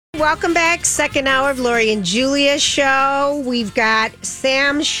welcome back. Second hour of Lori and Julia show. We've got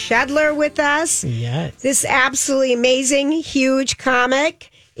Sam Shedler with us. Yes. This absolutely amazing, huge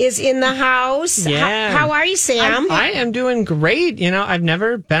comic is in the house. Yeah. How are you, Sam? I am doing great. You know, I've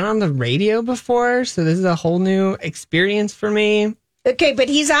never been on the radio before, so this is a whole new experience for me. Okay, but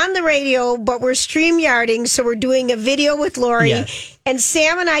he's on the radio, but we're StreamYarding, so we're doing a video with Lori. Yes. And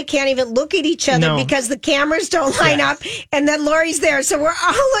Sam and I can't even look at each other because the cameras don't line up, and then Lori's there. So we're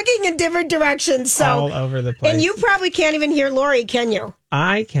all looking in different directions. So all over the place. And you probably can't even hear Lori, can you?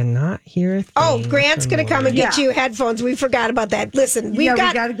 I cannot hear a thing. Oh, Grant's going to come and get you headphones. We forgot about that. Listen, we've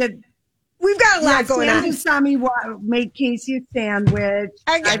got a lot going on. Sam just saw me make Casey a sandwich.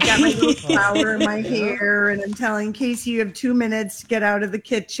 I've got my little flower in my hair, and I'm telling Casey you have 2 minutes to get out of the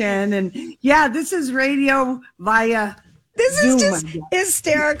kitchen. And this is radio via Zoom. Is just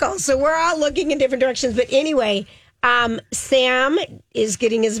hysterical. So we're all looking in different directions. But anyway, Sam is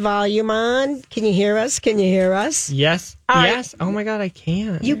getting his volume on. Can you hear us? Yes. Yes. Oh my God, I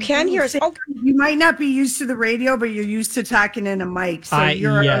can. You can hear us. Oh. You might not be used to the radio, but you're used to talking in a mic. So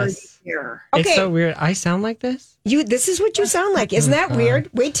you're already here. Okay. It's so weird. I sound like this? This is what you sound like. Isn't that weird?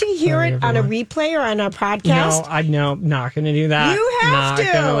 Wait till you hear it on a replay or on our podcast. No, not going to do that. You have to.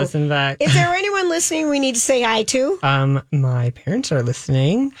 Not going to listen back. Is there anyone listening we need to say hi to? My parents are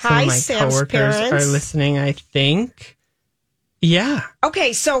listening. Hi, some of my Sam's coworkers parents. are listening, I think. Yeah.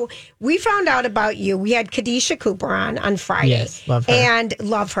 Okay, so we found out about you. We had Kadisha Cooper on Friday. Yes, love her. And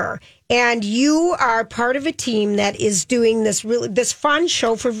love her. And you are part of a team that is doing this fun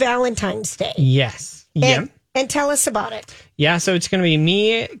show for Valentine's Day. Yes. And tell us about it. Yeah, so it's going to be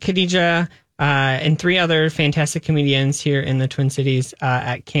me, Khadija, and 3 other fantastic comedians here in the Twin Cities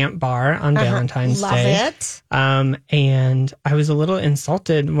at Camp Bar on Valentine's Day. Love it. And I was a little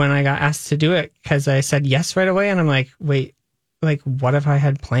insulted when I got asked to do it because I said yes right away. And I'm like, wait, what if I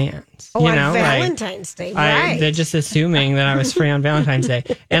had plans? On Valentine's Day, right. They're just assuming that I was free on Valentine's Day.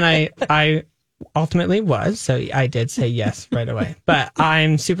 And I ultimately was, so I did say yes right away. But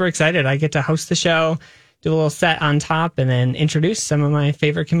I'm super excited. I get to host the show, do a little set on top, and then introduce some of my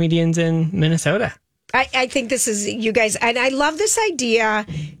favorite comedians in Minnesota. I think this is, you guys, and I love this idea,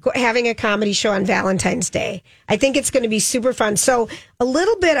 having a comedy show on Valentine's Day. I think it's going to be super fun. So a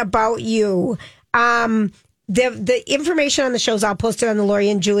little bit about you. The information on the shows I'll post it on the Lori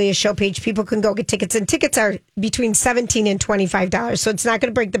and Julia show page. People can go get tickets, and tickets are between $17 and $25. So it's not going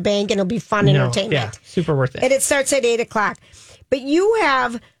to break the bank, and it'll be fun entertainment. Yeah, super worth it. And it starts at 8:00. But you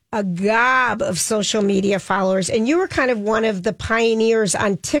have a gob of social media followers, and you were kind of one of the pioneers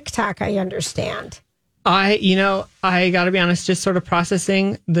on TikTok, I understand. I got to be honest, just sort of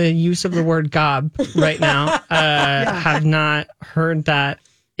processing the use of the word gob right now. Have not heard that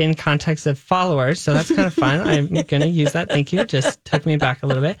in context of followers, so that's kind of fun. I'm going to use that. Thank you. Just took me back a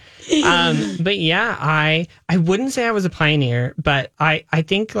little bit. But yeah, I wouldn't say I was a pioneer, but I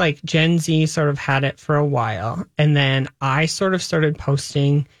think like Gen Z sort of had it for a while. And then I sort of started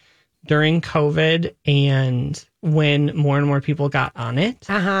posting during COVID, and when more and more people got on it.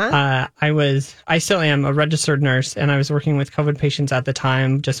 I still am a registered nurse, and I was working with COVID patients at the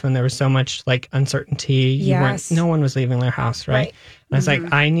time, just when there was so much like uncertainty. No one was leaving their house, right? And I was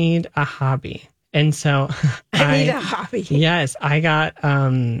like, I need a hobby. And so I need a hobby. Yes. I got,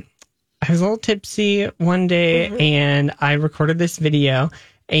 I was a little tipsy one day, and I recorded this video,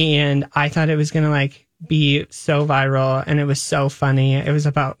 and I thought it was going to like be so viral, and it was so funny. It was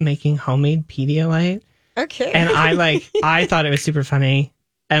about making homemade Pedialyte. Okay. And I thought it was super funny,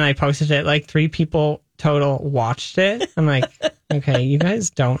 and I posted it. Like 3 people total watched it. I'm like, okay, you guys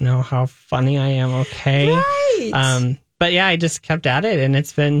don't know how funny I am, okay? Right. But yeah, I just kept at it, and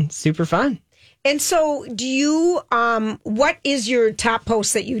it's been super fun. And so, do you? What is your top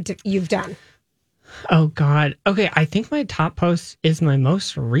post that you've done? Oh God. Okay, I think my top post is my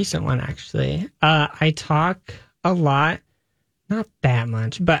most recent one. Actually, I talk a lot. Not that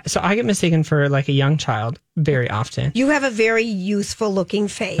much, but so I get mistaken for like a young child very often. You have a very youthful looking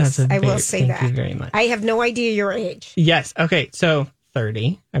face. I will say that. Thank you very much. I have no idea your age. Yes. Okay. So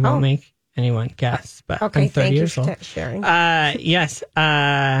 30. I won't make anyone guess, but okay, I'm 30 years old. Thank you for sharing. Yes.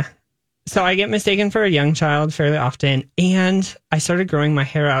 So I get mistaken for a young child fairly often, and I started growing my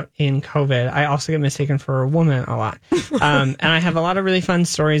hair out in COVID. I also get mistaken for a woman a lot. And I have a lot of really fun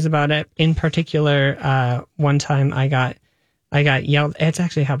stories about it. In particular, one time I got yelled. It's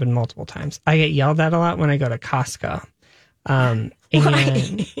actually happened multiple times. I get yelled at a lot when I go to Costco. And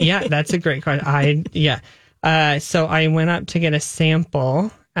yeah, that's a great question. So I went up to get a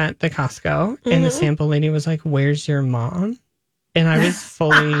sample at the Costco, and the sample lady was like, "Where's your mom?" And I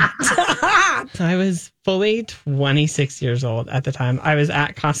was fully 26 years old at the time. I was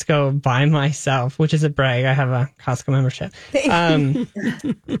at Costco by myself, which is a brag. I have a Costco membership.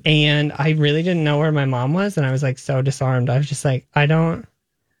 And I really didn't know where my mom was. And I was like so disarmed. I was just like, I don't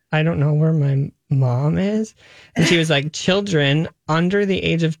know where my mom is. And she was like, children under the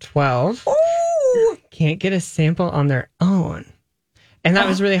age of 12 can't get a sample on their own. And that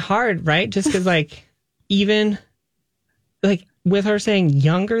was really hard, right? Just because like, even like with her saying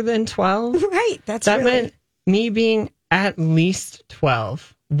younger than 12, right? That meant me being at least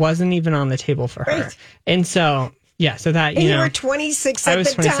 12 wasn't even on the table for her. And so, so that, you were 26 at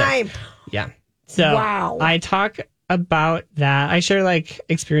the 26. Time. Yeah. So wow. I talk about that. I share like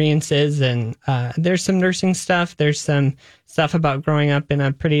experiences and there's some nursing stuff. There's some stuff about growing up in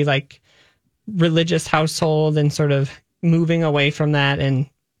a pretty like religious household and sort of moving away from that and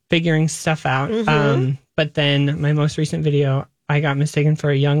figuring stuff out. Mm-hmm. But then my most recent video, I got mistaken for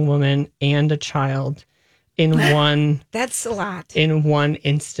a young woman and a child in one. That's a lot. In one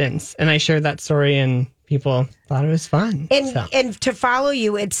instance. And I shared that story and people thought it was fun. And to follow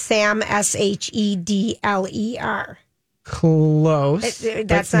you, it's Sam, Shedler. Close.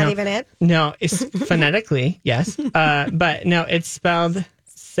 That's not even it? No, it's phonetically, yes. But no, it's spelled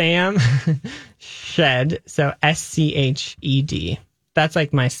Sam Shed. So Sched. That's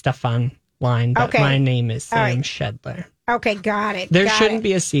like my Stefan line, but my name is Sam Shedler. Okay, got it. There shouldn't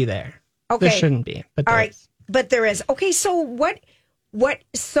be a C there. Okay. There shouldn't be, but there is. But there is. Okay, so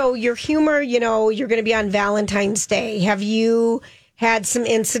so your humor, you're going to be on Valentine's Day. Have you had some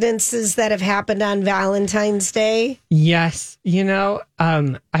incidences that have happened on Valentine's Day? Yes.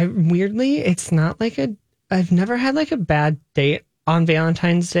 I weirdly, it's not like I've never had like a bad date on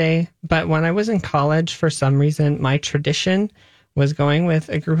Valentine's Day, but when I was in college, for some reason, my tradition was going with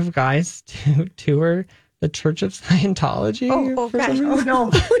a group of guys to tour the Church of Scientology. Oh gosh. No. No.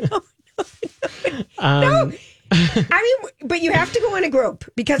 I mean, but you have to go in a group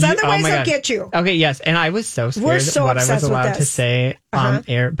because otherwise they'll get you. Okay, yes. And I was so scared what I was allowed to say on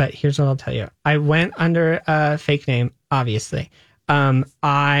air, but here's what I'll tell you. I went under a fake name, obviously.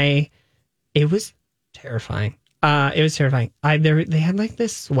 It was terrifying. It was terrifying. They had like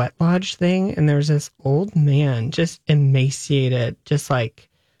this sweat lodge thing, and there was this old man, just emaciated, just like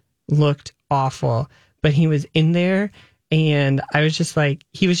looked awful. But he was in there, and he was just like,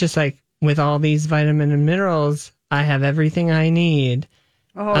 with all these vitamin and minerals, I have everything I need.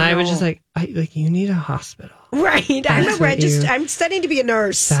 Oh, and I was just like, you need a hospital. Right. I'm studying to be a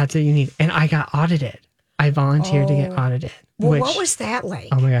nurse. That's what you need. And I got audited. I volunteered to get audited. Well, what was that like?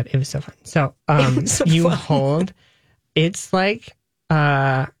 Oh my God, it was so fun. So hold, it's like,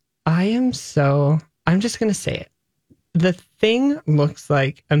 I'm just going to say it. The thing looks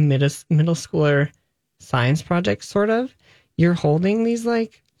like a middle schooler science project, sort of. You're holding these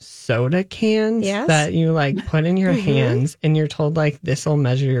like soda cans that you like put in your hands, and you're told like this will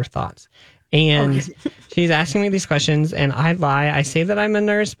measure your thoughts. And she's asking me these questions, and I lie. I say that I'm a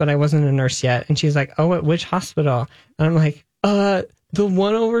nurse, but I wasn't a nurse yet. And she's like, "Oh, at which hospital?" And I'm like, the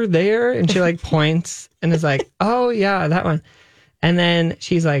one over there." And she like points and is like, "Oh yeah, that one." And then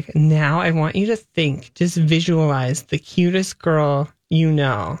she's like, "Now I want you to just visualize the cutest girl you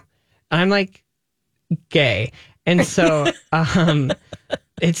know." And I'm like, gay. And so,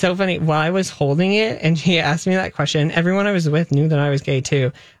 it's so funny. While I was holding it and she asked me that question, everyone I was with knew that I was gay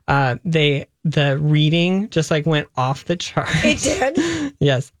too. The reading just like went off the charts. It did?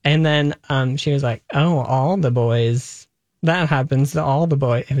 Yes. And then she was like, "Oh, all the boys. That happens to all the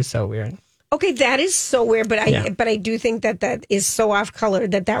boys." It was so weird. Okay, that is so weird, but I do think that is so off color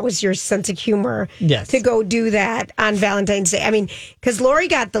that was your sense of humor to go do that on Valentine's Day. I mean, because Lori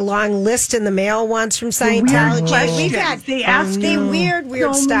got the long list in the mail once from Scientology. They asked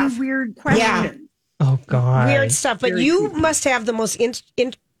weird stuff. Weird questions. Yeah. Oh God, weird stuff. But you must have the most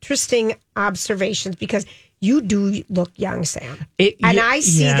interesting observations because you do look young, Sam, and I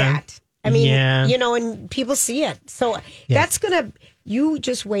see that. I mean, and people see it. So that's gonna. You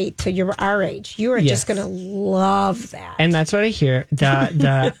just wait till you're our age. You are just going to love that. And that's what I hear.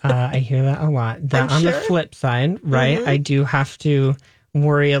 I hear that a lot. On the flip side, right, I do have to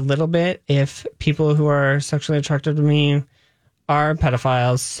worry a little bit if people who are sexually attracted to me are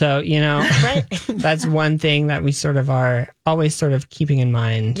pedophiles. So, that's one thing that we sort of are always sort of keeping in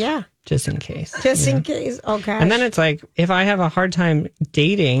mind. Yeah. Just in case. In case. Okay. And then it's like, if I have a hard time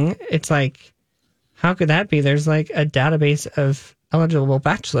dating, it's like, how could that be? There's like a database of eligible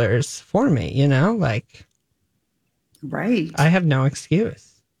bachelors for me, right. I have no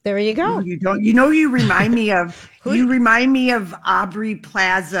excuse. There you go. You don't. You remind me of. You remind me of Aubrey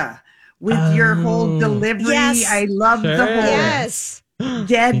Plaza with your whole delivery. Yes. I love the whole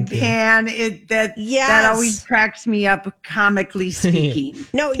deadpan. That always cracks me up, comically speaking.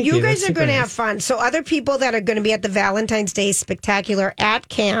 No, you guys are going to have fun. So other people that are going to be at the Valentine's Day Spectacular at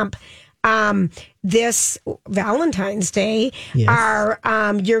camp this Valentine's Day are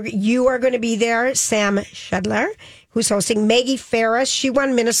you are going to be there. Sam Shedler, who's hosting. Maggie Ferris, she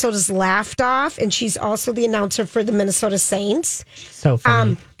won Minnesota's Laughed Off, and she's also the announcer for the Minnesota Saints. So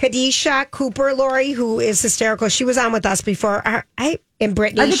funny. Kadisha Cooper, Lori, who is hysterical. She was on with us before. And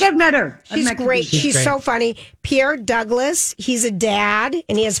Brittany. I think I've met her. She's great. She's so funny. Pierre Douglas, he's a dad,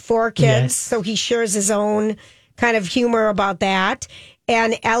 and he has 4 kids, so he shares his own kind of humor about that.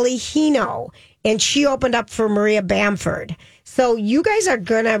 And Ellie Hino, and she opened up for Maria Bamford. So you guys are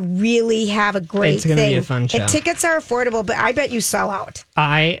going to really have a great thing. It's going to be a fun show. And tickets are affordable, but I bet you sell out.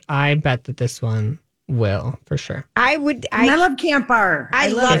 I bet that this one will, for sure. I love Camp Bar. I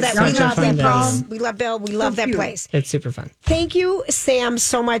love that. We love that place. We love Bill. We love that place. It's super fun. Thank you, Sam,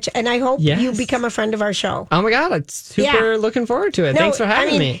 so much. And I hope you become a friend of our show. Oh my God. It's super looking forward to it. Thanks for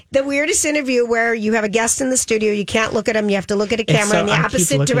having me. The weirdest interview where you have a guest in the studio, you can't look at him, you have to look at a camera in the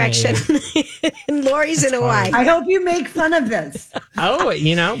opposite direction. And Lori's in Hawaii. I hope you make fun of this.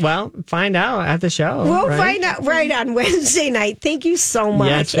 Find out at the show. We'll find out right on Wednesday night. Thank you so much.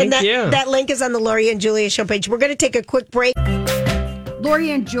 Yes, thank you. That link is on the Lori and Julia show page. We're going to take a quick break.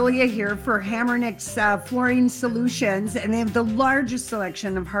 Lori and Julia here for Hamernick's Flooring Solutions, and they have the largest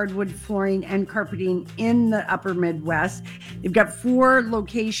selection of hardwood flooring and carpeting in the upper Midwest. They've got 4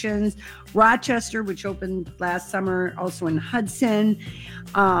 locations, Rochester, which opened last summer, also in Hudson.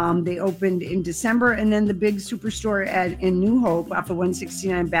 They opened in December, and then the big superstore in New Hope off of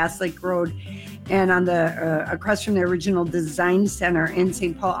 169 Bass Lake Road, and on the across from the original Design Center in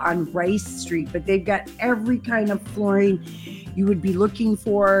St. Paul on Rice Street. But they've got every kind of flooring you would be looking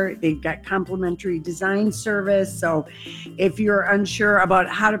for. They've got complimentary design service. So if you're unsure about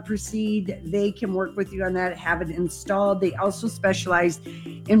how to proceed, they can work with you on that, have it installed. They also specialize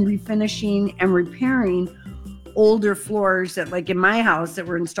in refinishing and repairing older floors that, like in my house, that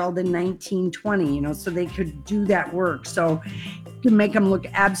were installed in 1920, so they could do that work. So you can make them look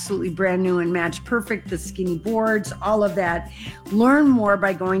absolutely brand new and match perfect, the skinny boards, all of that. Learn more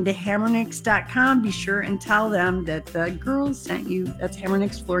by going to hammernicks.com. Be sure and tell them that the girls sent you. That's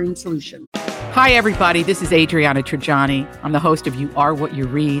Hamernick's Flooring Solution. Hi, everybody. This is Adriana Trajani. I'm the host of You Are What You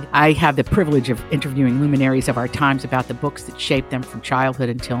Read. I have the privilege of interviewing luminaries of our times about the books that shaped them from childhood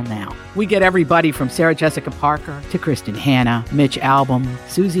until now. We get everybody from Sarah Jessica Parker to Kristen Hanna, Mitch Albom,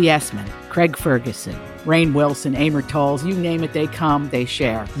 Susie Essman, Craig Ferguson, Rainn Wilson, Amor Tolls, you name it, they come, they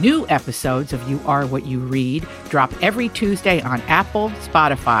share. New episodes of You Are What You Read drop every Tuesday on Apple,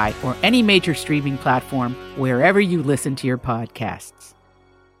 Spotify, or any major streaming platform wherever you listen to your podcasts.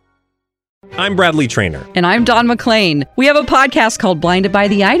 I'm Bradley Trainer. And I'm Don McClain. We have a podcast called Blinded by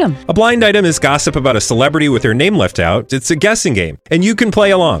the Item. A blind item is gossip about a celebrity with their name left out. It's a guessing game, and you can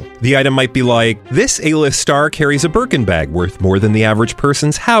play along. The item might be like, this A-list star carries a Birkin bag worth more than the average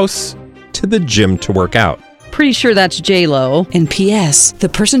person's house to the gym to work out. Pretty sure that's J-Lo. And P.S. the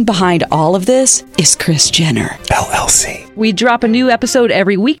person behind all of this is Kris Jenner, LLC. We drop a new episode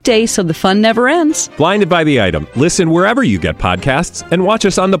every weekday so the fun never ends. Blinded by the Item. Listen wherever you get podcasts and watch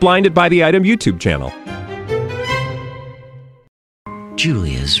us on the Blinded by the Item YouTube channel.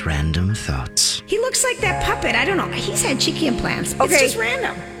 Julia's random thoughts. He looks like that puppet. I don't know. He's had cheeky implants. Okay. It's just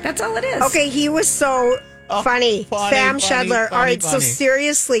random. That's all it is. Okay, he was so... Funny. Sam Shedler. All right, so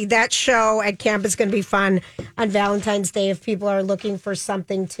seriously, that show at camp is going to be fun on Valentine's Day if people are looking for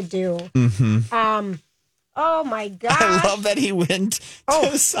something to do. Mm-hmm. Oh my God! I love that he went to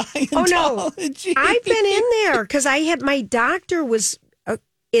Scientology. Oh no, I've been in there because my doctor was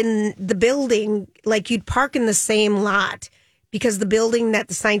in the building. Like you'd park in the same lot because the building that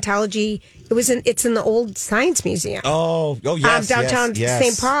the Scientology it's in the old Science Museum. Oh yes, downtown yes,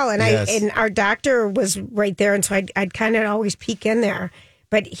 St. Paul, and and our doctor was right there, and so I'd kind of always peek in there.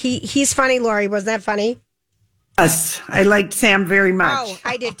 But he's funny, Lori. Was that funny? Yes, I liked Sam very much. Oh,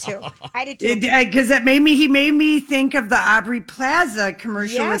 I did too. Because he made me think of the Aubrey Plaza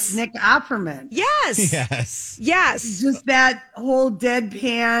commercial with Nick Offerman. Yes. Just that whole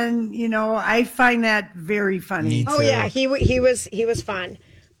deadpan, I find that very funny. Oh yeah, he was fun.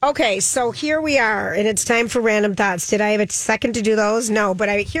 Okay, so here we are, and it's time for random thoughts. Did I have a second to do those? No, but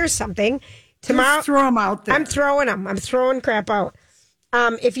here's something. Tomorrow, just throw them out there. I'm throwing them. I'm throwing crap out.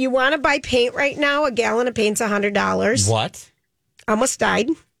 If you want to buy paint right now, a gallon of paint's $100. What? Almost died.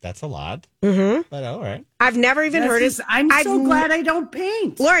 That's a lot. Mm-hmm. But all right. I've never even heard it. I'm so glad I don't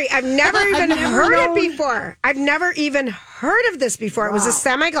paint. Lori, I've never even heard it before. I've never even heard of this before. Wow. It was a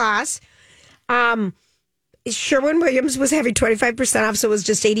semi-gloss Sherwin-Williams was having 25% off, so it was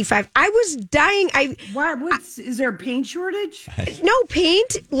just $85. I was dying. Is there a paint shortage? No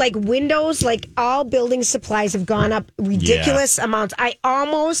paint, like windows, like all building supplies have gone up ridiculous amounts. I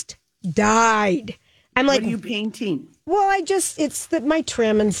almost died. I'm like, what are you painting? Well, it's my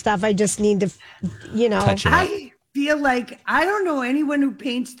trim and stuff. I just need to, touch it up. I feel like I don't know anyone who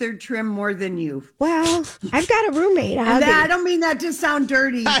paints their trim more than you. Well, I've got a roommate. I don't mean that to sound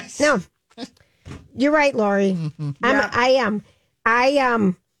dirty. No. You're right, Lori. I am.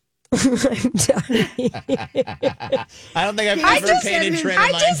 I don't think I've ever painted trim in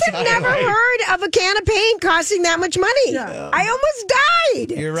my just have never heard of a can of paint costing that much money. Yeah. I almost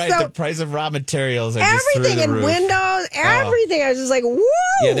died. You're right. So, the price of raw materials are everything just through the and roof. windows, everything. I was just like, woo!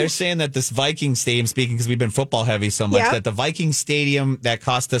 Yeah, they're saying that this Viking Stadium, speaking because we've been football heavy so much, that the Viking Stadium that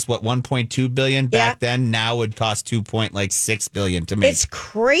cost us $1.2 billion back then now would cost $2.6 billion to make. It's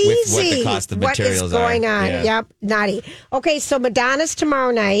crazy. With what the cost of materials what is going on? Yeah. Yep, naughty. Okay, so Madonna's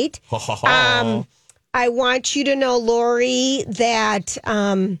tomorrow night. I want you to know, Lori, that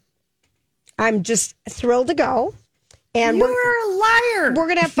I'm just thrilled to go. And you're a liar. We're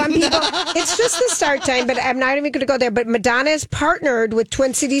going to have fun, people. It's just the start time, but I'm not even going to go there. But Madonna has partnered with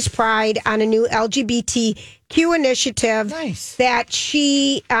Twin Cities Pride on a new LGBTQ initiative that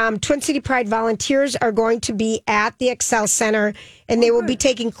Twin City Pride volunteers are going to be at the Excel Center, and they will be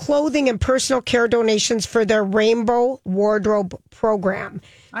taking clothing and personal care donations for their Rainbow Wardrobe program.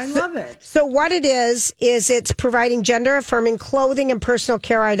 I love it. So what it is it's providing gender-affirming clothing and personal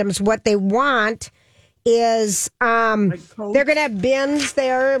care items. What they want is they're going to have bins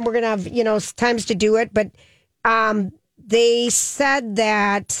there, and we're going to have, times to do it. But they said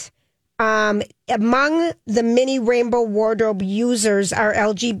that among the mini Rainbow Wardrobe users are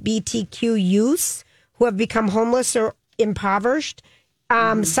LGBTQ youths who have become homeless or impoverished.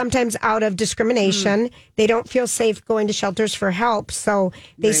 Sometimes out of discrimination. They don't feel safe going to shelters for help. So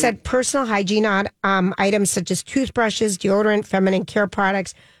they said personal hygiene items such as toothbrushes, deodorant, feminine care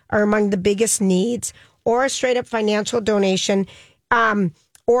products are among the biggest needs, or a straight up financial donation,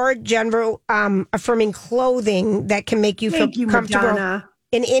 or gender affirming clothing that can make you feel comfortable Madonna.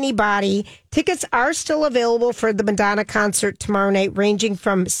 In any body. Tickets are still available for the Madonna concert tomorrow night, ranging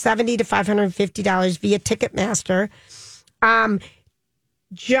from $70 to $550 via Ticketmaster.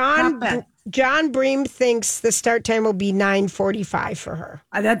 John Bream thinks the start time will be 9:45 for her.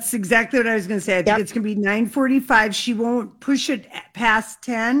 That's exactly what I was going to say. I think it's going to be 9:45. She won't push it past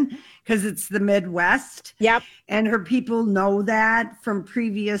 10 because it's the Midwest. Yep. And her people know that from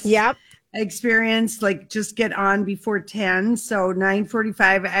previous experience, like just get on before 10. So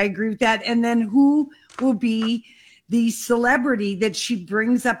 9:45, I agree with that. And then who will be the celebrity that she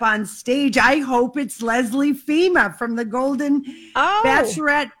brings up on stage? I hope it's Leslie Fema from the Golden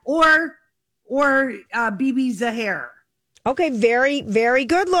Bachelorette or BB Zahair. Okay, very, very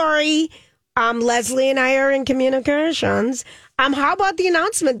good, Lori. Leslie and I are in communications. How about the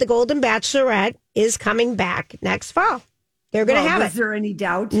announcement? The Golden Bachelorette is coming back next fall. They're going to have it. Is there any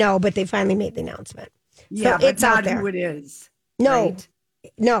doubt? No, but they finally made the announcement. Yeah, so but it's not out there. Who it is? No, right?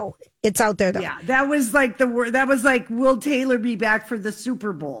 No, it's out there though. Yeah, that was like the word. That was like, will Taylor be back for the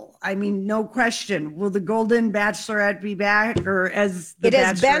Super Bowl? I mean, no question. Will the Golden Bachelorette be back, or as the it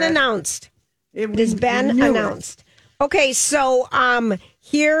has been Bachelorette? announced? It has been announced. Okay, so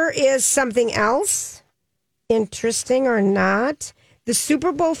here is something else, interesting or not. The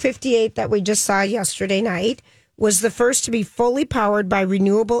Super Bowl 58 that we just saw yesterday night was the first to be fully powered by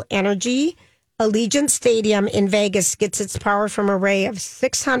renewable energy. Allegiant Stadium in Vegas gets its power from an array of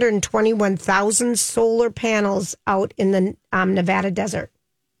 621,000 solar panels out in the Nevada desert.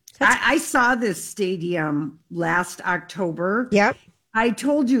 I saw this stadium last October. Yep. I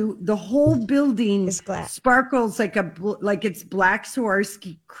told you the whole building is glass. Sparkles like it's black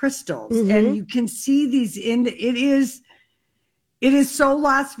Swarovski crystals, and you can see these It is so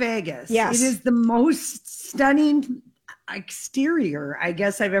Las Vegas. Yes. It is the most stunning exterior I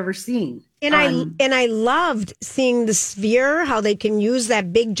guess I've ever seen. And I loved seeing the Sphere, how they can use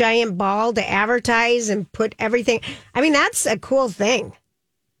that big giant ball to advertise and put everything. I mean, that's a cool thing.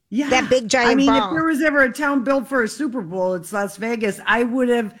 Yeah. That big giant ball. If there was ever a town built for a Super Bowl, it's Las Vegas. I would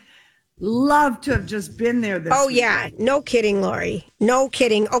have loved to have just been there this week. Yeah. No kidding, Lori. No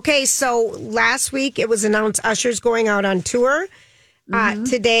kidding. Okay, so last week it was announced Usher's going out on tour.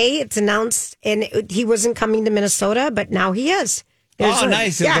 Today it's announced, and he wasn't coming to Minnesota, but now he is.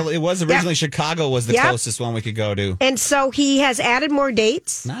 Nice. Yeah. It was originally Chicago was the closest one we could go to. And so he has added more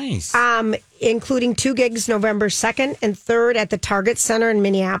dates. Nice. Including 2 gigs November 2nd and 3rd at the Target Center in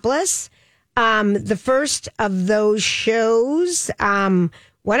Minneapolis. The first of those shows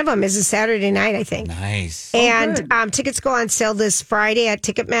One of them is a Saturday night, I think. Nice. And tickets go on sale this Friday at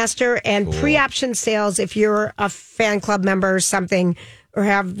Ticketmaster, and pre-option sales, if you're a fan club member or something, or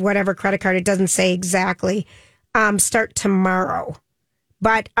have whatever credit card, it doesn't say exactly, start tomorrow.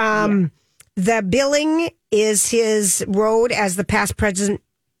 But the billing is his road as the past,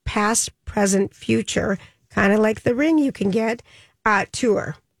 present, future, kind of like the ring you can get,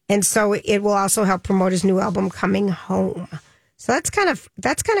 tour. And so it will also help promote his new album, Coming Home. So that's kind of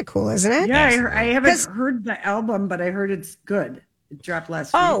cool, isn't it? Yeah, I haven't heard the album, but I heard it's good. It dropped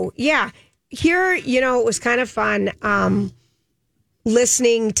last week. Oh, yeah. Here, it was kind of fun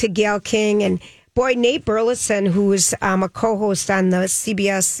listening to Gayle King and, boy, Nate Burleson, who is a co-host on the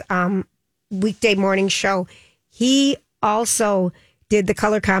CBS weekday morning show. He also did the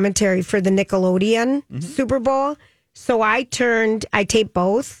color commentary for the Nickelodeon Super Bowl. So I taped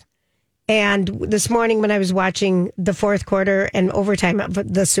both. And this morning when I was watching the fourth quarter and overtime of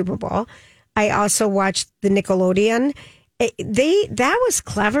the Super Bowl, I also watched the Nickelodeon. That was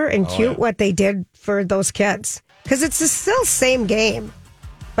clever and cute what they did for those kids. Because it's still same game.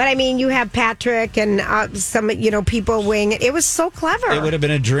 But I mean, you have Patrick and some, people wing it. It was so clever. It would have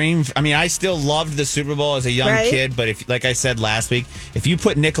been a dream. I mean, I still loved the Super Bowl as a young kid. But if, like I said last week, if you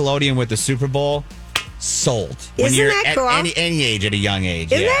put Nickelodeon with the Super Bowl, sold. Isn't that cool? At any age, at a young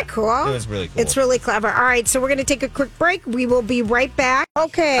age. Isn't that cool? It was really cool. It's really clever. All right, so we're going to take a quick break. We will be right back.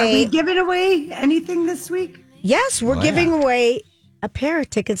 Okay. Are we giving away anything this week? Yes, we're giving away a pair of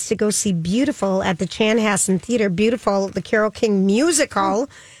tickets to go see Beautiful at the Chanhassen Theater. Beautiful, the Carole King musical,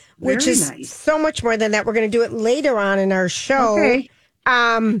 which is so much more than that. We're going to do it later on in our show. Okay.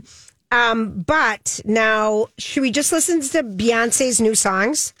 But now, should we just listen to Beyonce's new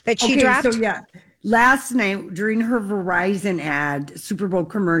songs that she dropped? So yeah. Last night, during her Verizon ad, Super Bowl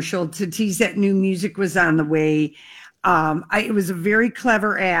commercial, to tease that new music was on the way. It was a very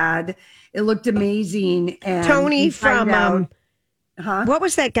clever ad. It looked amazing. And Tony from, what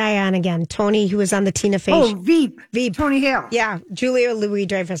was that guy on again? Tony, who was on the Tina Fey. Oh, Veep. Tony Hale. Yeah, Julia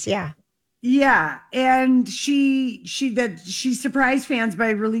Louis-Dreyfus, yeah. Yeah, and she surprised fans by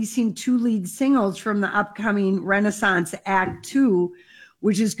releasing 2 lead singles from the upcoming Renaissance Act 2,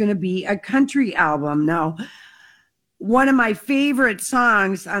 which is going to be a country album. Now, one of my favorite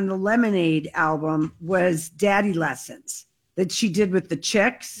songs on the Lemonade album was Daddy Lessons that she did with the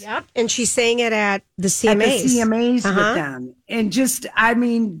Chicks. Yep. And she sang it at the CMAs. At the CMAs with them. And just, I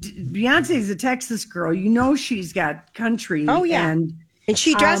mean, Beyonce's a Texas girl. She's got country. Oh, yeah. And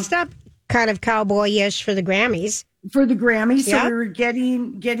she dressed up kind of cowboy-ish for the Grammys. So we were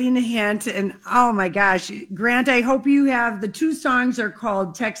getting a hint, and oh my gosh, Grant, I hope you have the 2 songs are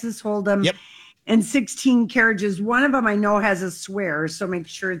called Texas Hold'em and 16 Carriages. One of them I know has a swear, so make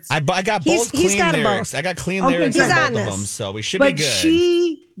sure it's. I got both clean lyrics. I got clean lyrics on both of them, so we should be good. But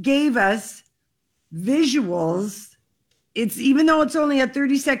she gave us visuals. It's even though it's only a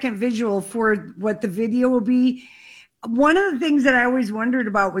 30-second visual for what the video will be. One of the things that I always wondered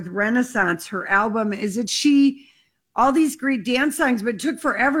about with Renaissance, her album, is that all these great dance songs, but it took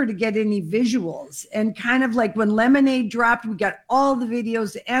forever to get any visuals. And kind of like when Lemonade dropped, we got all the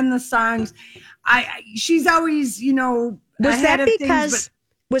videos and the songs. She's always, was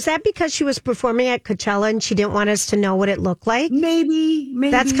that because she was performing at Coachella and she didn't want us to know what it looked like? Maybe.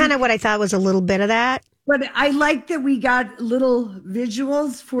 That's kind of what I thought was a little bit of that. But I like that we got little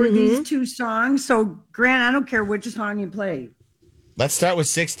visuals for these 2 songs. So, Grant, I don't care which song you play. Let's start with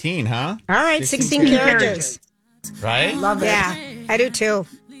 16, huh? All right, 16 Carriages. Right? Love it. Yeah, I do too.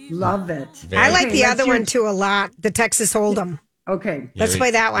 Love it. I like the other one too a lot, the Texas Hold'em. Okay. Let's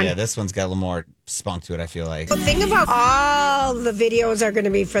play that one. Yeah, this one's got a little more spunk to it, I feel like. Well, think about all the videos are going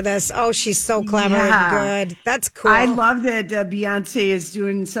to be for this. Oh, she's so clever and good. That's cool. I love that Beyonce is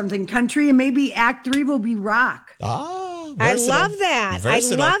doing something country, and maybe Act 3 will be rock. Oh, I love that.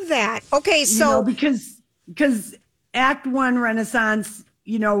 Versatile. I love that. Okay, so. Because Act 1 Renaissance,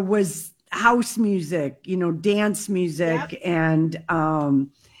 was house music, dance music. Yep.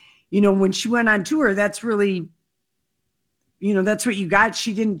 And, when she went on tour, that's really, that's what you got.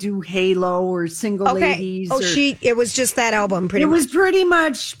 She didn't do Halo or Single Ladies. Oh, it was just that album. It was pretty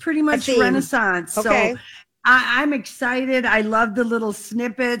much Renaissance. Okay. So I'm excited. I love the little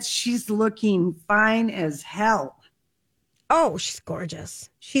snippets. She's looking fine as hell. Oh, she's gorgeous.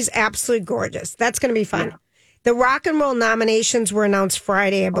 She's absolutely gorgeous. That's going to be fun. Yeah. The rock and roll nominations were announced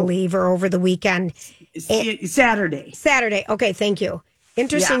Friday, I believe, or over the weekend. Saturday. Okay, thank you.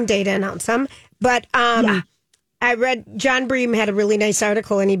 Interesting day to announce them. But I read John Bream had a really nice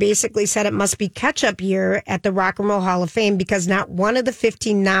article, and he basically said it must be catch-up year at the Rock and Roll Hall of Fame because not one of the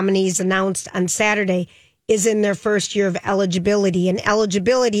 15 nominees announced on Saturday is in their first year of eligibility. And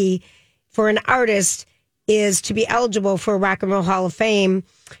eligibility for an artist is to be eligible for Rock and Roll Hall of Fame.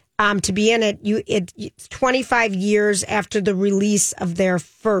 To be in it, it's 25 years after the release of their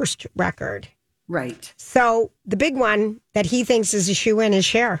first record. Right. So the big one that he thinks is a shoe-in is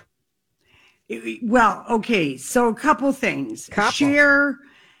Cher. Well, okay. So a couple things. Cher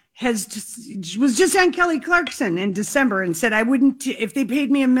was just on Kelly Clarkson in December and said, I wouldn't, if they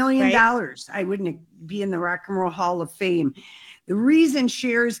paid me $1 million, I wouldn't be in the Rock and Roll Hall of Fame. The reason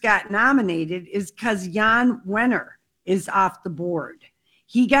Cher's got nominated is because Jan Wenner is off the board.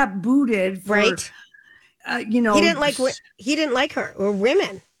 He got booted for, he didn't like her or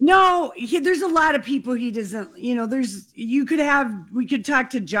women. No, there's a lot of people he doesn't, we could talk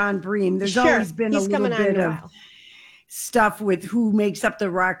to John Bream. There's always been a little bit of stuff with who makes up the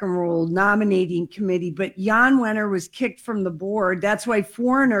Rock and Roll nominating committee, but Jan Wenner was kicked from the board. That's why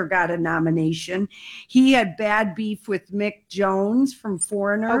Foreigner got a nomination. He had bad beef with Mick Jones from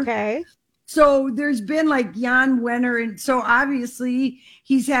Foreigner. Okay. So there's been like Jan Wenner, and so obviously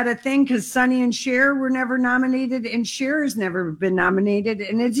he's had a thing because Sonny and Cher were never nominated, and Cher has never been nominated,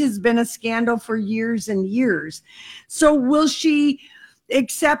 and it has been a scandal for years and years. So will she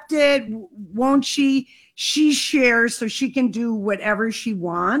accept it? Won't she? She shares, so she can do whatever she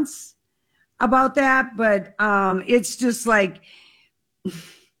wants about that. But it's just like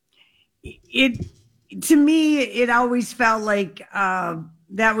it. To me, it always felt like.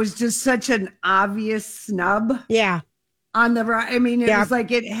 That was just such an obvious snub. Yeah. It was like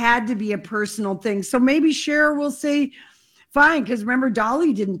it had to be a personal thing. So maybe Cher will say, fine, because remember,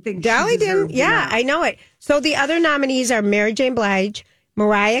 Dolly didn't think Dolly didn't. Yeah, I know it. So the other nominees are Mary J. Blige,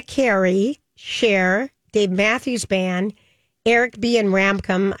 Mariah Carey, Cher, Dave Matthews Band, Eric B. and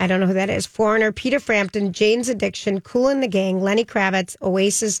Ramcom, I don't know who that is, Foreigner, Peter Frampton, Jane's Addiction, Kool and the Gang, Lenny Kravitz,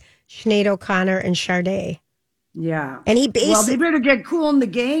 Oasis, Sinead O'Connor, and Sade. Yeah. And they better get Kool and the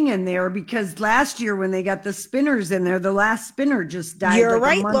Gang in there because last year when they got the Spinners in there, the last Spinner just died. You're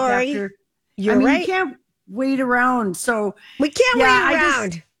right, Lori. You can't wait around. So we can't wait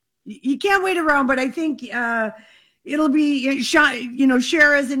around. You can't wait around, but I think it'll be,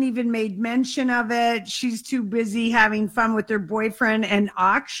 Cher hasn't even made mention of it. She's too busy having fun with her boyfriend and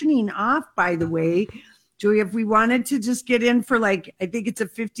auctioning off, by the way. Julie, if we wanted to just get in for I think it's a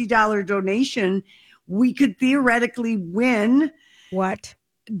 $50 donation, we could theoretically win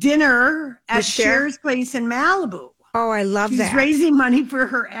dinner at Cher's place in Malibu. Oh, I love that. She's raising money for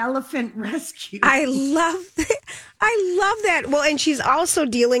her elephant rescue. I love that. Well, and she's also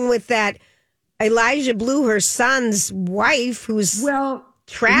dealing with that Elijah Blue, her son's wife, who's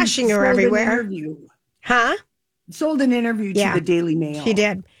trashing her everywhere. Sold an interview to the Daily Mail. She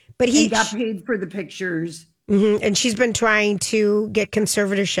did. But he got paid for the pictures. Mm-hmm, and she's been trying to get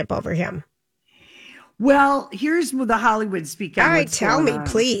conservatorship over him. Well, here's the Hollywood speak. All right, tell me,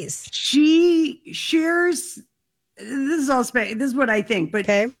 please. She shares. This is what I think, but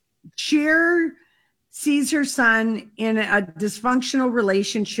Cher sees her son in a dysfunctional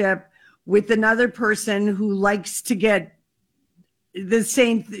relationship with another person who likes to get the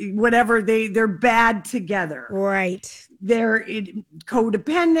same whatever they're bad together. Right. They're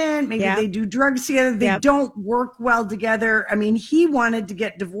codependent. Maybe they do drugs together. They don't work well together. I mean, he wanted to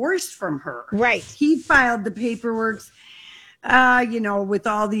get divorced from her. Right. He filed the paperwork, with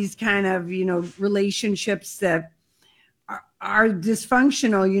all these kind of, relationships that are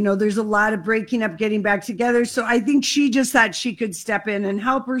dysfunctional. There's a lot of breaking up, getting back together. So I think she just thought she could step in and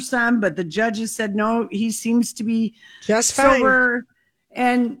help her son, but the judges said, no, he seems to be just sober.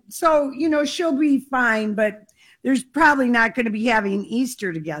 And so, she'll be fine, but there's probably not going to be having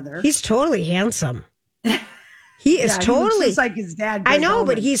Easter together. He's totally handsome. He is totally. He looks just like his dad. I know,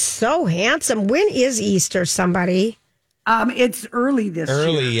 but he's so handsome. When is Easter, somebody? It's early this year.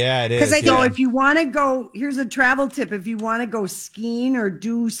 Early, yeah, it is. So if you want to go, here's a travel tip. If you want to go skiing or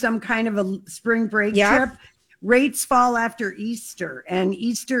do some kind of a spring break trip, rates fall after Easter, and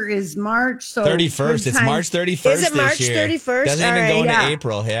Easter is March. So 31st. It's March 31st. Is it March 31st? Doesn't even go into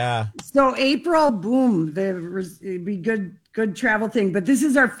April. Yeah. So April, boom. It'd be good travel thing. But this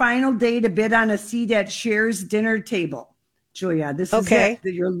is our final day to bid on a seat at Cher's dinner table. Julia, this is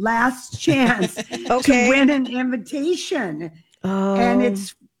your last chance to win an invitation. Oh. And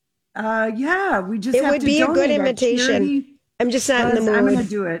it's, we just it have would to be a good donate invitation. I'm just not in the mood. I'm going to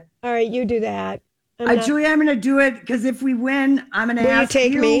do it. All right, you do that. Julia, I'm going to do it because if we win, I'm going to ask you. Will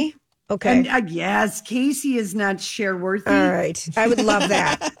you take me? Okay. And, yes, Casey is not share worthy. All right. I would love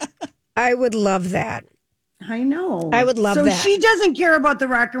that. I would love that. I know. I would love that. So she doesn't care about the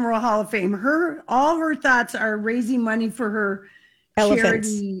Rock and Roll Hall of Fame. All her thoughts are raising money for her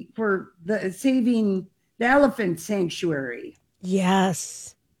elephants. Charity, for the saving The Elephant Sanctuary.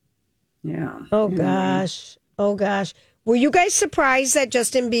 Yes. Yeah. Oh, gosh. Oh, gosh. Were you guys surprised that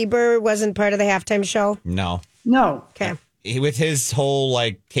Justin Bieber wasn't part of the halftime show? No. Okay. With his whole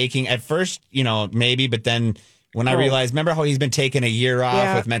taking at first, maybe, but then when I realized, remember how he's been taking a year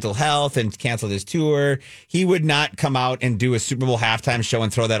off with mental health and canceled his tour, he would not come out and do a Super Bowl halftime show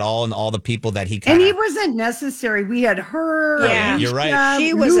and throw that all on all the people that he And he wasn't necessary. We had her. Yeah, you're right.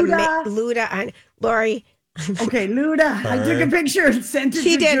 She was Luda. Lori. Okay, Luda. I took a picture and sent it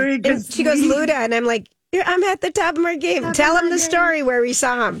to Julie. And she goes, Luda. And I'm like, I'm at the top of my game. Tell him the story where we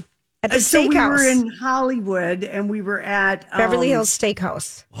saw him at the steakhouse. We were in Hollywood and we were at Beverly Hills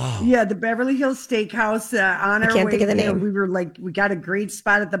Steakhouse. Wow. Yeah, the Beverly Hills Steakhouse. On our way, think of the name. We were we got a great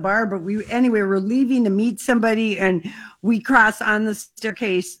spot at the bar, but we're leaving to meet somebody and we cross on the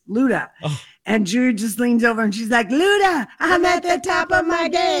staircase, Luda. Oh. And Jude just leans over and she's like, Luda, I'm at the top of my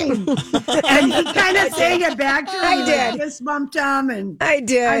game. And he kind of sang it back to her. I did. Fist bumped him. And I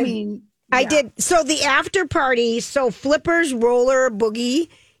did. I mean, I did. So the after party, Flippers Roller Boogie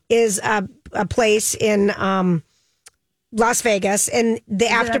is a place in Las Vegas. And the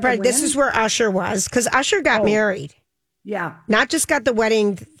after party, this is where Usher was, because Usher got married. Yeah. Not just got the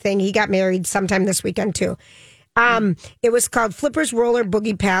wedding thing, he got married sometime this weekend too. It was called Flippers Roller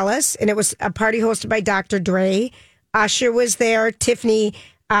Boogie Palace, and it was a party hosted by Dr. Dre. Usher was there. Tiffany,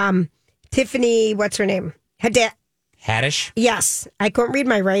 what's her name? Haddish? Yes. I couldn't read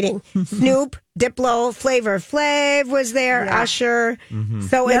my writing. Snoop, Diplo, Flavor Flav was there. Yeah. Usher. Mm-hmm.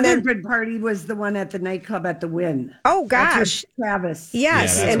 So the other good party was the one at the nightclub at the Wynn. Oh gosh, Travis.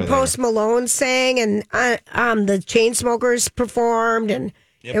 Yes, and Post Malone sang, and the Chainsmokers performed, and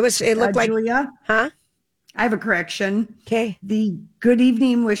it looked like Julia. Huh? I have a correction. Okay. The Good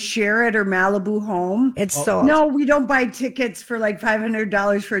Evening with Cher at her Malibu home. It's sold. No, we don't buy tickets for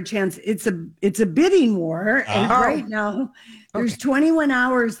 $500 for a chance. It's a bidding war. And right now there's 21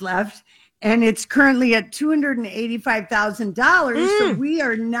 hours left and it's currently at $285,000. So we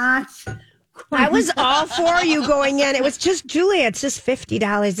are not. I was all for you going in. It was just, Julia, it's just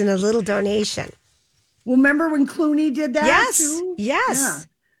 $50 and a little donation. Well, remember when Clooney did that? Yes. Too? Yes. Yeah.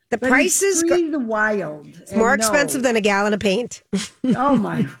 The prices the wild. It's more expensive than a gallon of paint. Oh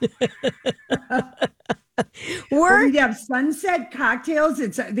my! We have sunset cocktails.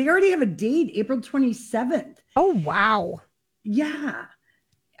 They already have a date, April 27th. Oh wow! Yeah,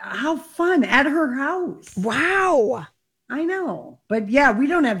 how fun at her house! Wow, I know, but yeah, we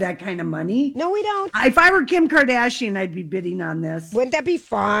don't have that kind of money. No, we don't. If I were Kim Kardashian, I'd be bidding on this. Wouldn't that be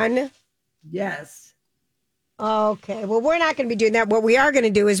fun? Yes. Okay, well, we're not going to be doing that. What we are going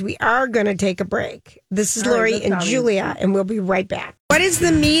to do is we are going to take a break. This is Lori and Julia, and we'll be right back. What is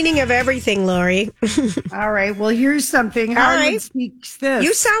the meaning of everything, Lori? All right, well, here's something. Harlan speaks this.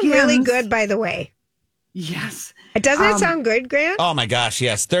 You sound really good, by the way. Yes. Doesn't it sound good, Grant? Oh, my gosh,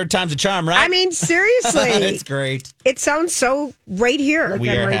 yes. Third time's a charm, right? I mean, seriously. It's great. It sounds so right here. We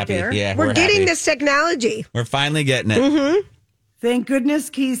are happy. There. Yeah, we're getting this technology. We're finally getting it. Mm-hmm. Thank goodness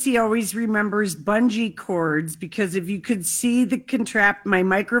Casey always remembers bungee cords, because if you could see my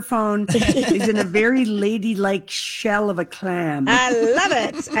microphone is in a very ladylike shell of a clam. I love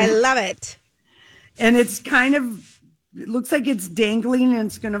it. I love it. And it's it looks like it's dangling and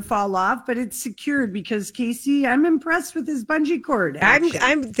it's going to fall off, but it's secured because Casey, I'm impressed with his bungee cord. I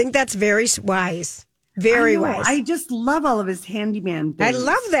think that's very wise. Very wise. I just love all of his handyman things. I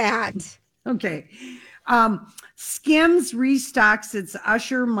love that. Okay. Skims restocks its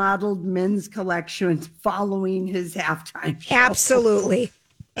Usher modeled men's collection following his halftime show. Absolutely.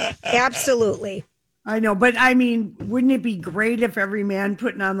 Absolutely. I know, but I mean, wouldn't it be great if every man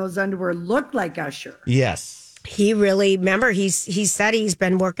putting on those underwear looked like Usher? Yes. He really, remember, he said he's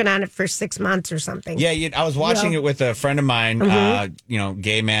been working on it for 6 months or something. Yeah, I was watching it with a friend of mine,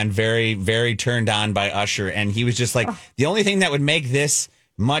 gay man, very, very turned on by Usher. And he was just like, the only thing that would make this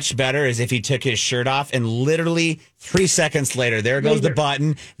much better is if he took his shirt off and literally 3 seconds later, there goes the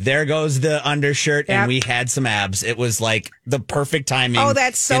button, there goes the undershirt, and we had some abs. It was like the perfect timing. Oh,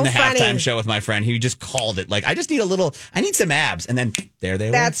 that's so in the funny. halftime show with my friend. He just called it like, I need some abs. And then there they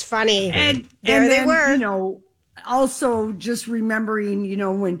were. That's funny. And there they then, were. Also just remembering,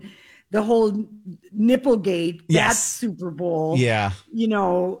 when the whole Nipplegate, that's Super Bowl. Yeah.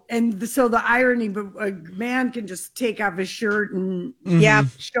 And so the irony, but a man can just take off his shirt and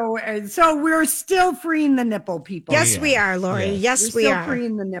show. And so we're still freeing the nipple, people. Yes, we are, Lori. Yes, we are. Still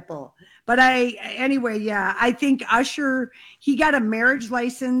freeing the nipple. But I think Usher, he got a marriage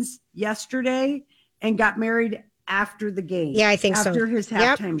license yesterday and got married after the game. Yeah, I think so. After his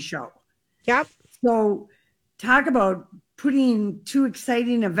halftime show. Yep. So talk about putting two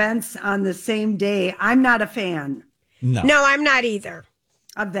exciting events on the same day. I'm not a fan. No, I'm not either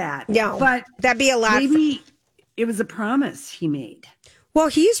of that. No, but that'd be a lot. Maybe it was a promise he made. Well,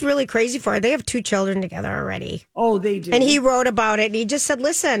 he's really crazy for it. They have 2 children together already. Oh, they do. And he wrote about it. And he just said,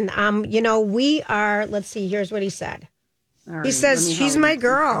 listen, we are, let's see, here's what he said. Right, he says, she's my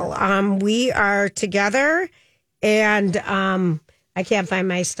girl. We are together. And I can't find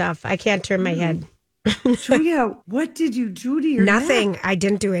my stuff. I can't turn my head. Julia, what did you do to your Nothing. neck? I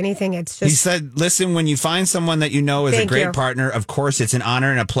didn't do anything. It's just. He said, listen, when you find someone that you know is a great partner, of course, it's an honor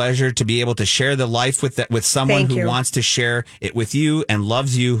and a pleasure to be able to share the life with someone who wants to share it with you and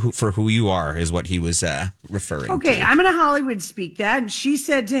loves you for who you are, is what he was referring to. Okay, I'm going to Hollywood speak that. And she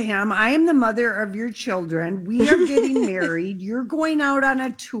said to him, I am the mother of your children. We are getting married. You're going out on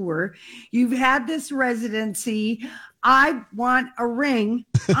a tour. You've had this residency. I want a ring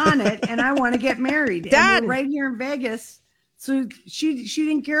on it, and I want to get married. Done. And we're right here in Vegas. So she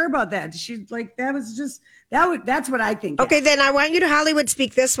didn't care about that. She's like, that was just that's what I think. Okay, then I want you to Hollywood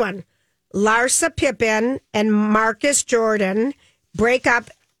speak this one. Larsa Pippen and Marcus Jordan break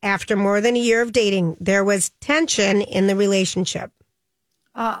up after more than a year of dating. There was tension in the relationship.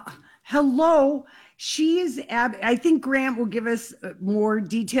 Hello. She is. I think Grant will give us more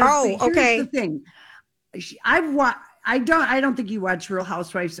details. Oh, but here's okay. The thing. I don't think you watch Real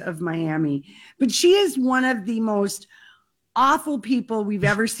Housewives of Miami, but she is one of the most awful people we've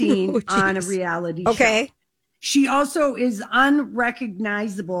ever seen on a reality show. Okay. She also is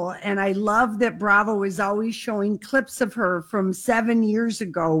unrecognizable, and I love that Bravo is always showing clips of her from 7 years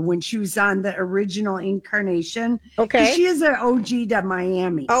ago when she was on the original incarnation. Okay. She is an OG to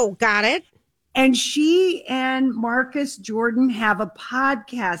Miami. Oh, got it. And she and Marcus Jordan have a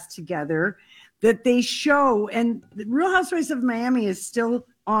podcast together that they show, and the Real Housewives of Miami is still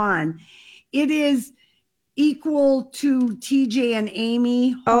on. It is equal to TJ and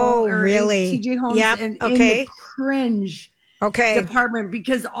Amy. Oh, really? TJ Holmes Yep. and Okay. in the cringe department,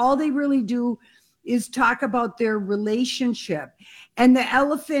 because all they really do is talk about their relationship. And the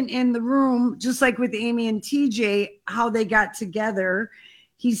elephant in the room, just like with Amy and TJ, how they got together,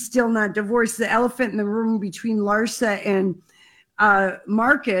 he's still not divorced. The elephant in the room between Larsa and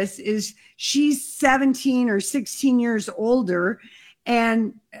Marcus is she's 17 or 16 years older,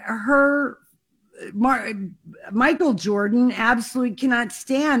 and Michael Jordan absolutely cannot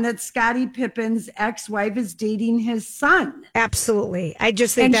stand that Scottie Pippen's ex-wife is dating his son. Absolutely. I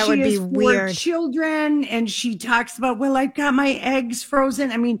just think that would be weird. Children, and she talks about, well, I've got my eggs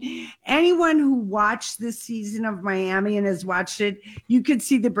frozen. I mean, anyone who watched this season of Miami and has watched it, you could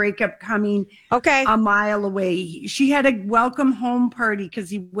see the breakup coming a mile away. She had a welcome home party because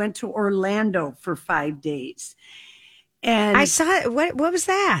he went to Orlando for 5 days. And I saw it. What was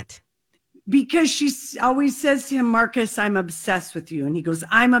that? Because she always says to him, Marcus, I'm obsessed with you. And he goes,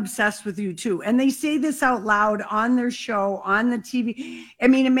 I'm obsessed with you too. And they say this out loud on their show, on the TV. I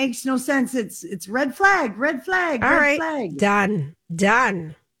mean, it makes no sense. It's red flag, red flag, All red right. flag.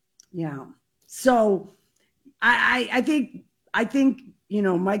 Done. Yeah. So I think,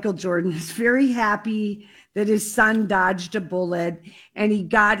 Michael Jordan is very happy that his son dodged a bullet and he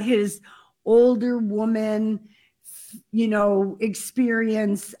got his older woman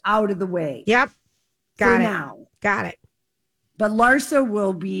experience out of the way. Yep. Got it. Now. Got it. But Larsa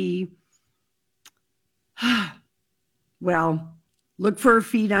will be, well, look for her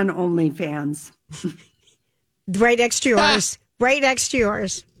feed on OnlyFans. Right next to yours. Right next to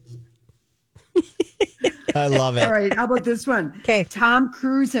yours. I love it. All right. How about this one? Okay. Tom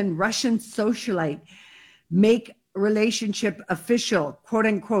Cruise and Russian socialite make relationship official, quote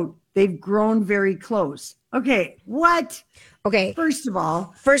unquote. They've grown very close. Okay, what? Okay. First of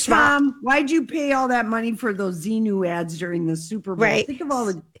all, Tom, why'd you pay all that money for those Xenu ads during the Super Bowl? Right. Think of all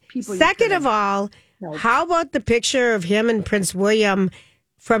the people. Second of all, how about the picture of him and Prince William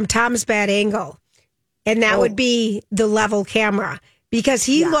from Tom's Bad Angle? And that would be the level camera because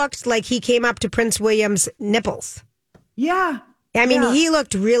he looked like he came up to Prince William's nipples. Yeah. I mean, he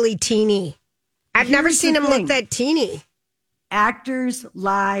looked really teeny. I've never seen him look that teeny. Actors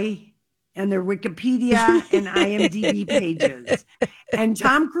lie and their Wikipedia and IMDb pages. And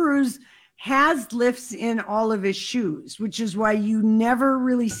Tom Cruise has lifts in all of his shoes, which is why you never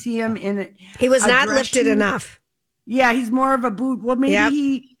really see him in it. He was not lifted enough. Yeah, he's more of a boot. Well,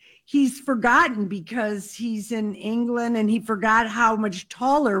 maybe he's forgotten because he's in England and he forgot how much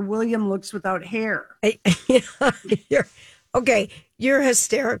taller William looks without hair. You're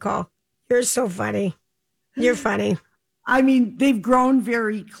hysterical. You're so funny. You're funny. I mean, they've grown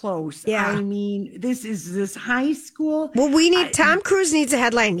very close. Yeah. I mean, this high school. Well, Tom Cruise needs a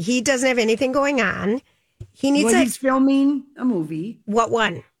headline. He doesn't have anything going on. He's filming a movie. What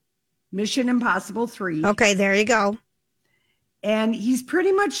one? Mission Impossible 3. Okay, there you go. And he's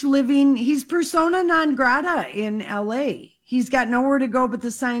pretty much he's persona non grata in LA. He's got nowhere to go but the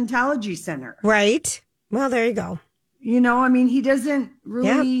Scientology Center. Right. Well, there you go. He doesn't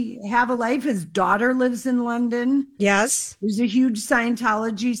really have a life. His daughter lives in London. Yes. There's a huge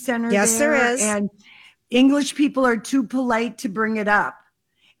Scientology center Yes, there is. And English people are too polite to bring it up.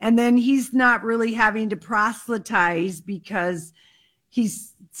 And then he's not really having to proselytize because he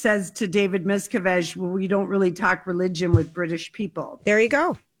says to David Miscavige, well, we don't really talk religion with British people. There you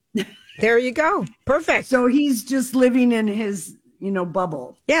go. There you go. Perfect. So he's just living in his,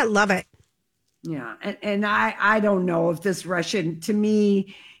 bubble. Yeah, love it. Yeah. And I don't know if this Russian, to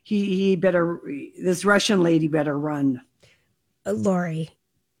me, this Russian lady better run. Lori.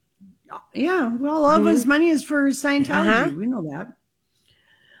 Yeah. Well, all of his money is for Scientology. We know that.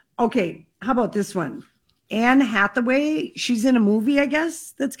 Okay. How about this one? Anne Hathaway. She's in a movie, I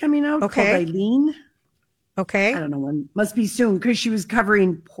guess, that's coming out called Eileen. Okay. I don't know when. Must be soon because she was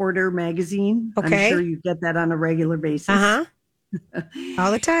covering Porter magazine. Okay. I'm sure you get that on a regular basis.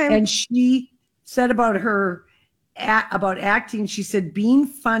 All the time. And she said about about acting, she said, being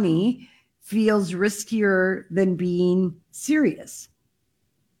funny feels riskier than being serious.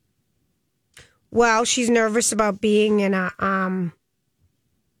 Well, she's nervous about being in a, I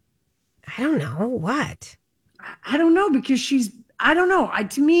don't know, what? I don't know because I don't know.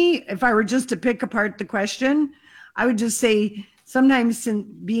 To me, if I were just to pick apart the question, I would just say sometimes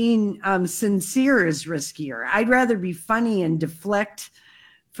being sincere is riskier. I'd rather be funny and deflect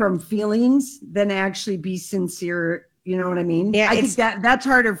from feelings than actually be sincere. You know what I mean? Yeah, I think that's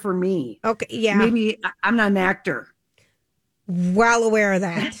harder for me. Okay, yeah. Maybe I'm not an actor. Well aware of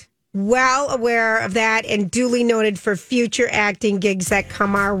that. Well aware of that and duly noted for future acting gigs that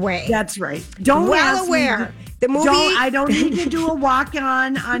come our way. That's right. Don't well aware. The movie. I don't need to do a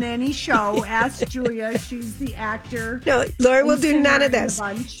walk-on on any show. Ask Julia. She's the actor. No, Lori will do none of this.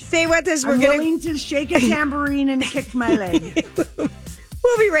 Say what this. I'm willing to shake a tambourine and kick my leg.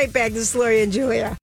 We'll be right back. This is Lori and Julia.